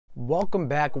Welcome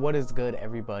back. What is good,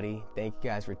 everybody? Thank you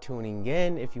guys for tuning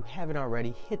in. If you haven't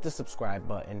already, hit the subscribe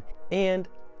button and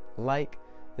like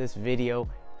this video.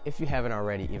 If you haven't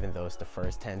already, even though it's the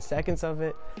first 10 seconds of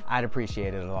it, I'd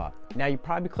appreciate it a lot. Now, you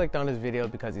probably clicked on this video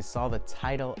because you saw the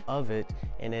title of it,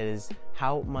 and it is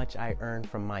how much I earn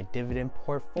from my dividend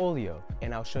portfolio.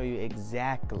 And I'll show you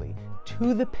exactly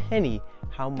to the penny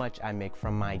how much I make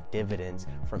from my dividends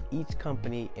from each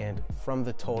company and from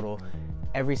the total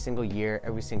every single year,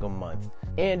 every single month.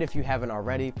 And if you haven't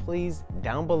already, please,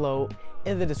 down below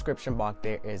in the description box,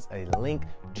 there is a link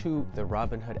to the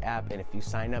Robinhood app. And if you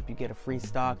sign up, you get a free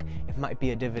stock. It might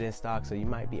be a dividend stock, so you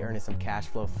might be earning some cash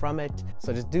flow from it.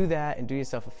 So just do that and do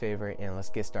yourself a favor, and let's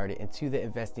get started into the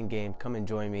investing game. Come and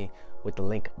join me with the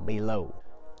link below.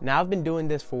 Now, I've been doing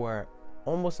this for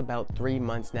almost about 3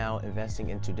 months now, investing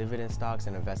into dividend stocks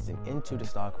and investing into the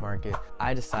stock market.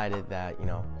 I decided that,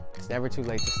 it's never too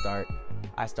late to start.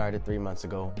 I started 3 months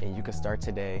ago, and you can start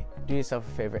today. Do yourself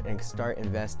a favor and start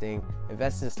investing.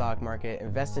 Invest in the stock market.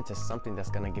 Invest into something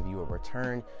that's going to give you a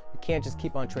return. You can't just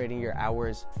keep on trading your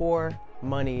hours for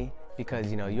money,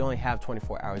 because you only have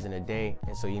 24 hours in a day,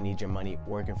 and so you need your money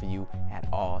working for you at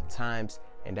all times.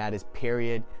 And that is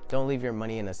period. Don't leave your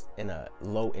money in a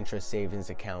low interest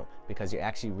savings account, because you're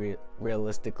actually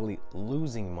realistically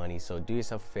losing money. So do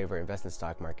yourself a favor, invest in the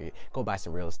stock market, go buy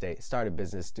some real estate, start a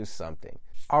business, do something.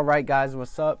 All right, guys,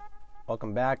 what's up?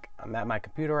 Welcome back. I'm at my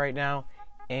computer right now,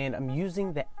 and I'm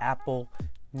using the Apple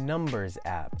Numbers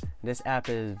app. This app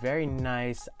is very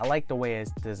nice. I like the way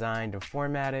it's designed and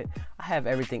formatted. I have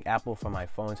everything Apple, from my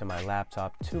phone to my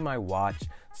laptop to my watch,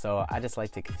 so I just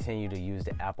like to continue to use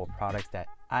the Apple products that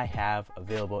I have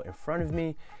available in front of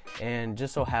me. And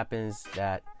just so happens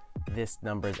that this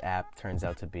Numbers app turns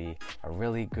out to be a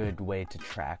really good way to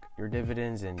track your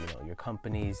dividends and your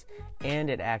companies, and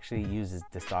it actually uses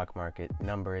the stock market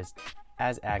numbers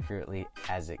as accurately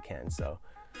as it can. So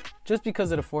just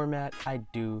because of the format, I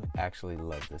do actually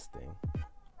love this thing.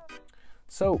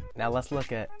 So now let's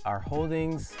look at our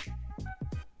holdings.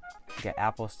 We got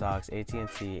Apple stocks,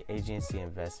 AT&T, AGNC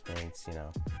investments,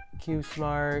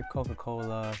 CubeSmart,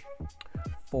 Coca-Cola,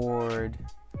 Ford,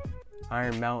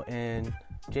 Iron Mountain,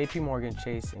 JP Morgan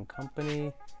Chase and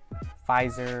Company,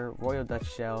 Pfizer, Royal Dutch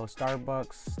Shell,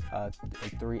 Starbucks,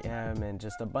 3M, and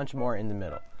just a bunch more in the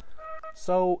middle.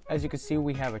 So as you can see,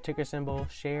 we have a ticker symbol,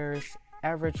 shares,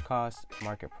 average cost,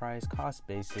 market price, cost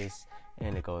basis,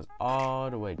 and it goes all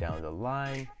the way down the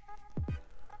line.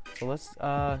 So let's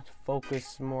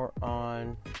focus more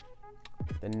on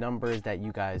the numbers that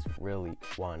you guys really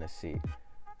want to see.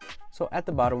 So at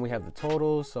the bottom we have the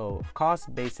totals. So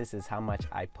cost basis is how much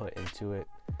I put into it,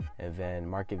 and then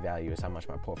market value is how much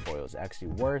my portfolio is actually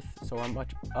worth. So I'm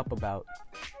up about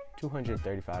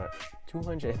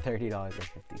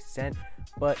 $230.50,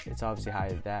 but it's obviously higher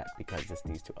than that because this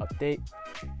needs to update.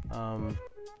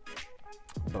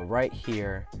 But right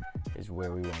here is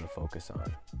where we want to focus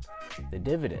on the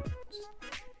dividends.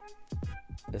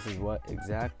 This is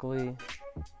exactly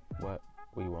what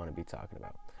we want to be talking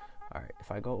about. All right,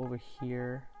 if I go over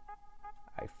here,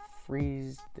 I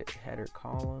freeze the header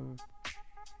column.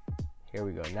 Here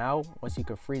we go. Now, once you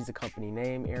can freeze the company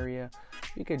name area,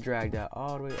 you can drag that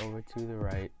all the way over to the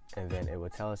right, and then it will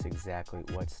tell us exactly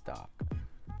what stock.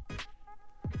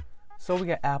 So we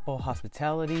got Apple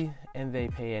Hospitality, and they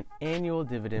pay an annual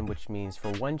dividend, which means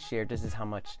for one share, this is how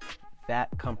much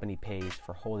that company pays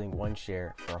for holding one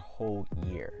share for a whole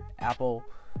year. Apple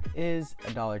is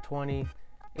 $1.20,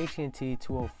 AT&T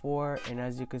 $2.04, and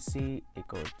as you can see, it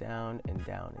goes down and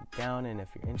down and down. And if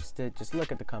you're interested, just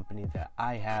look at the company that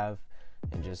I have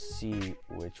and just see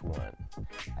which one.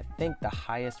 I think the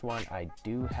highest one I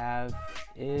do have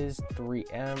is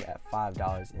 3M at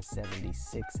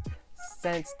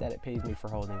 $5.76 that it pays me for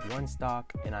holding one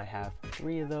stock, and I have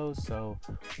 3 of those, so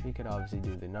we could obviously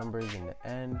do the numbers in the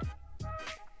end.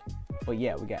 But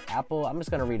yeah, we got Apple. I'm just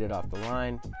gonna read it off the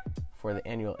line. For the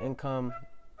annual income,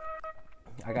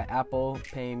 I got Apple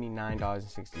paying me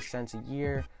 $9.60 a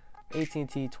year,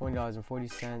 AT&T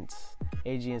 $20.40,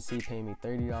 AGNC paying me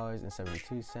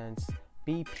 $30.72,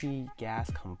 BP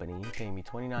Gas Company paying me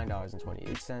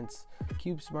 $29.28,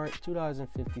 CubeSmart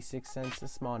 $2.56, a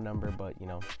small number, but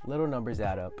little numbers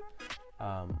add up.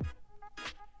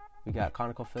 We got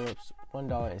ConocoPhillips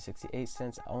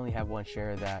 $1.68. I only have one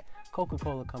share of that.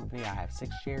 Coca-Cola Company, I have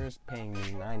 6 shares paying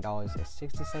me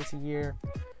 $9.60 a year.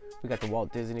 We got the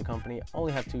Walt Disney Company.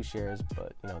 Only have 2 shares,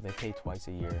 but you know, they pay twice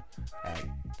a year at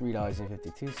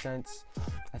 $3.52.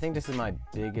 I think this is my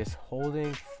biggest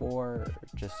holding for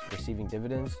just receiving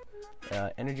dividends.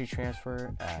 Energy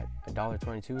Transfer at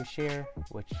 $1.22 a share,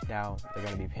 which now they're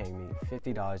going to be paying me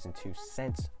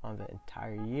 $50.02 on the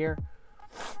entire year.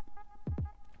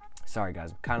 Sorry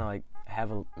guys, I'm kind of like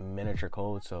have a miniature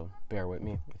cold, so bear with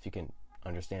me if you can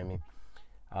understand me.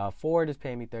 Ford is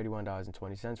paying me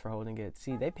 $31.20 for holding it.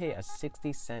 See, they pay a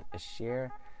 60 cents a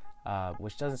share,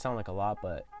 which doesn't sound like a lot,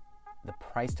 but the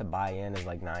price to buy in is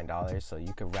like $9, so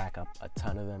you could rack up a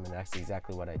ton of them, and that's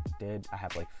exactly what I did. I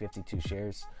have like 52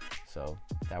 shares, so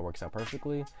that works out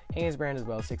perfectly. Hanesbrands as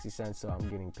well, 60 cents, so I'm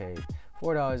getting paid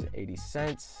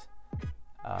 $4.80.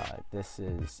 This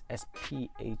is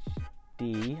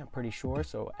SPHD, I'm pretty sure,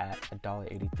 so at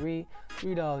 $1.83,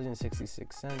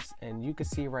 $3.66, and you can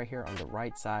see right here on the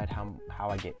right side how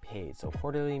I get paid. So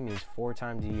quarterly means 4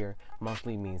 times a year,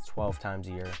 monthly means 12 times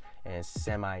a year, and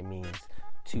semi means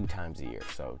 2 times a year.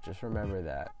 So just remember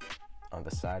that on the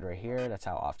side right here, that's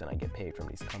how often I get paid from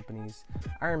these companies.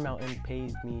 Iron Mountain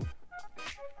pays me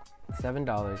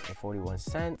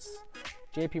 $7.41.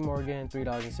 JP Morgan,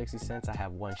 $3.60. I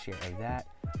have 1 share of that.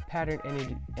 Pattern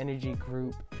Energy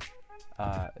Group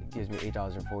gives me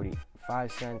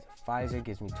 $8.45. Pfizer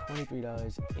gives me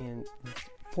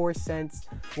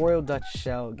 $23.04. Royal Dutch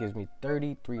Shell gives me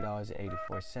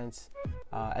 $33.84.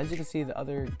 As you can see, the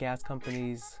other gas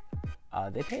companies,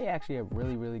 they pay actually a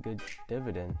really good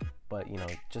dividend, but you know,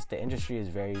 just the industry is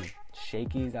very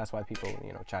shaky. That's why people,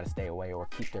 you know, try to stay away or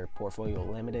keep their portfolio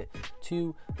limited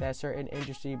to that certain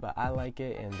industry. But I like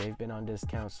it, and they've been on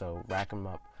discount, so rack them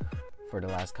up for the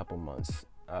last couple months.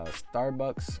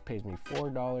 Starbucks pays me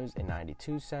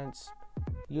 $4.92.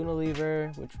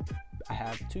 Unilever, which I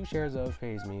have 2 shares of,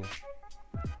 pays me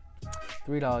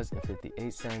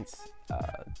 $3.58.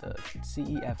 The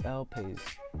CEFL pays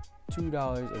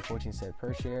 $2.14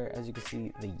 per share. As you can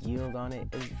see, the yield on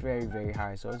it is very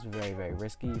high, so it's very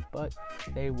risky, but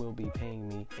they will be paying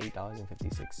me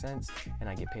 $8.56, and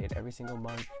I get paid every single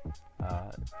month.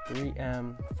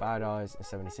 3M,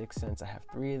 $5.76. I have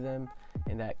 3 of them,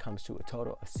 and that comes to a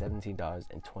total of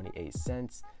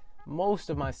 $17.28. Most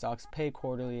of my stocks pay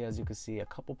quarterly, as you can see. A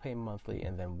couple pay monthly,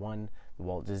 and then one,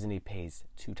 Walt Disney, pays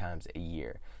 2 times a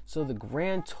year. So the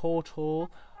grand total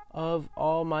of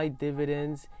all my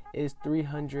dividends is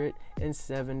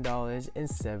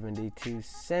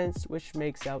 $307.72, which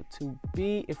makes out to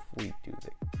be, if we do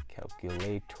the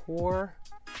calculator,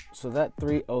 so that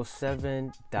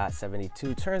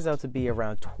 307.72 turns out to be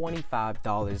around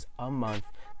 $25 a month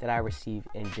that I receive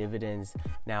in dividends.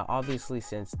 Now, obviously,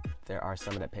 since there are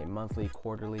some that pay monthly,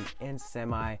 quarterly, and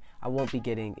semi, I won't be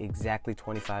getting exactly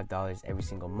 $25 every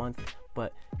single month,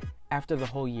 but after the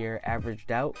whole year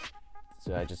averaged out,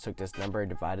 so I just took this number,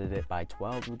 divided it by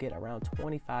 12, we get around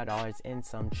 $25 and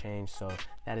some change. So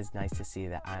that is nice to see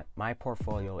that my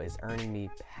portfolio is earning me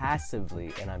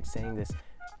passively, and I'm saying this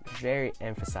very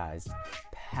emphasized,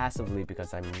 passively,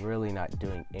 because I'm really not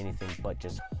doing anything but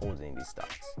just holding these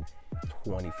stocks.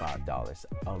 $25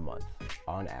 a month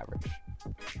on average.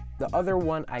 The other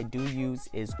one I do use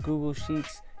is Google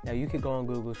Sheets. Now you could go on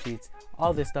Google Sheets.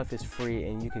 All this stuff is free,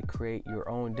 and you could create your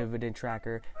own dividend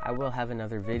tracker. I will have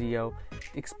another video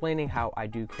explaining how I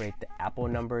do create the Apple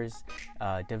numbers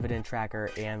dividend tracker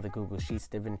and the Google Sheets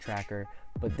dividend tracker.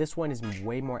 But this one is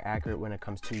way more accurate when it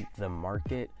comes to the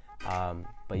market.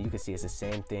 But you can see it's the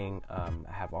same thing. I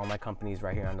have all my companies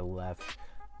right here on the left,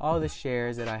 all the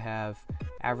shares that I have,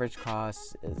 average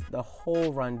costs, is the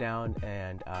whole rundown,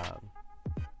 and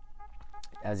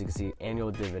as you can see, annual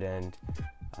dividend,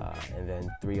 and then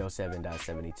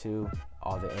 307.72,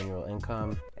 all the annual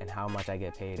income and how much I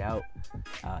get paid out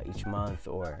each month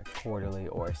or quarterly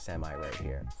or semi right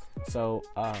here. So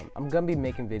I'm gonna be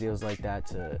making videos like that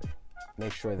to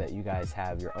make sure that you guys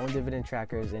have your own dividend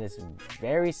trackers, and it's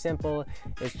very simple.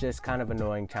 It's just kind of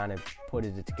annoying trying to put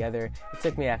it together. It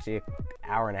took me actually an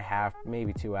hour and a half,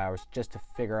 maybe 2 hours, just to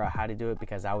figure out how to do it,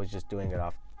 because I was just doing it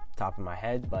off the top of my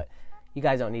head. But you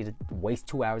guys don't need to waste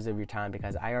 2 hours of your time,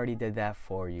 because I already did that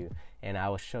for you, and I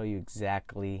will show you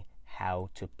exactly how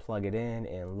to plug it in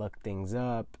and look things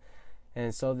up,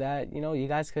 and so that, you know, you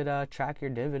guys could track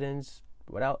your dividends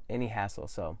without any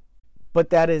hassle. But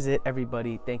that is it,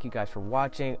 everybody. Thank you guys for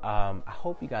watching. I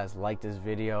hope you guys liked this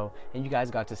video, and you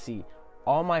guys got to see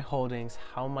all my holdings,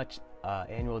 how much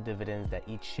annual dividends that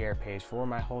each share pays for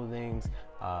my holdings,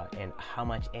 and how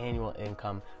much annual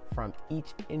income from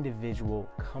each individual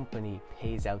company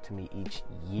pays out to me each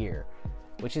year,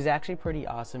 which is actually pretty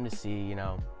awesome to see. You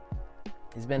know,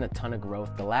 It's been a ton of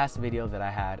growth. The last video that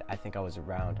I had, I think I was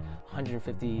around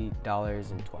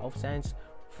 $150.12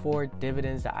 for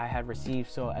dividends that I had received.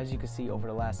 So as you can see, over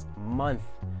the last month,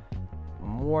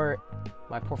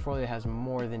 my portfolio has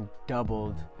more than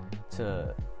doubled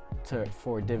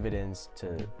for dividends to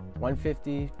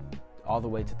 150 all the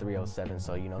way to 307.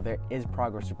 So there is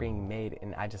progress being made,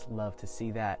 and I just love to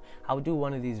see that. I'll do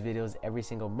one of these videos every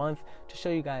single month to show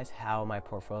you guys how my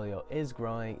portfolio is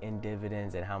growing in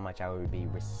dividends and how much I will be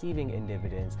receiving in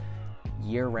dividends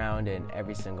year round and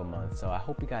every single month. So I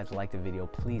hope you guys like the video.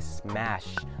 Please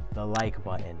smash the like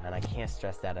button, and I can't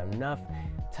stress that enough.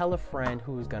 Tell a friend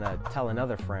who's gonna tell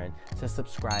another friend to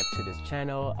subscribe to this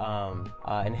channel,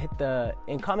 and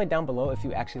comment down below if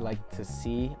you actually like to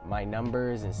see my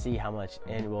numbers and see how much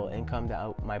annual income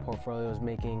that my portfolio is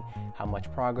making, how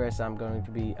much progress I'm going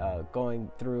to be going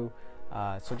through.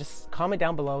 So just comment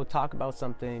down below, talk about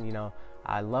something.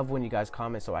 I love when you guys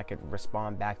comment so I could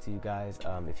respond back to you guys.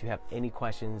 If you have any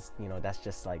questions, that's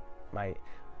just like my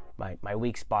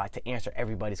weak spot, to answer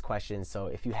everybody's questions. So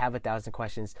if you have 1,000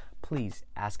 questions, please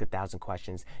ask 1,000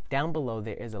 questions. Down below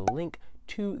there is a link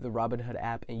to the Robinhood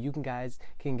app, and you guys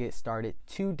can get started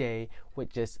today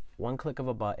with just one click of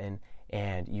a button,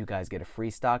 and you guys get a free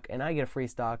stock and I get a free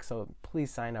stock. So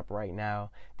please sign up right now.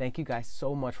 Thank you guys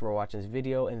so much for watching this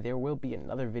video, and there will be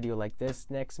another video like this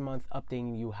next month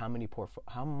updating you how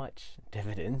much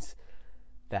dividends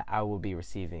that I will be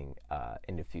receiving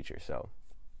in the future. So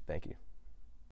thank you.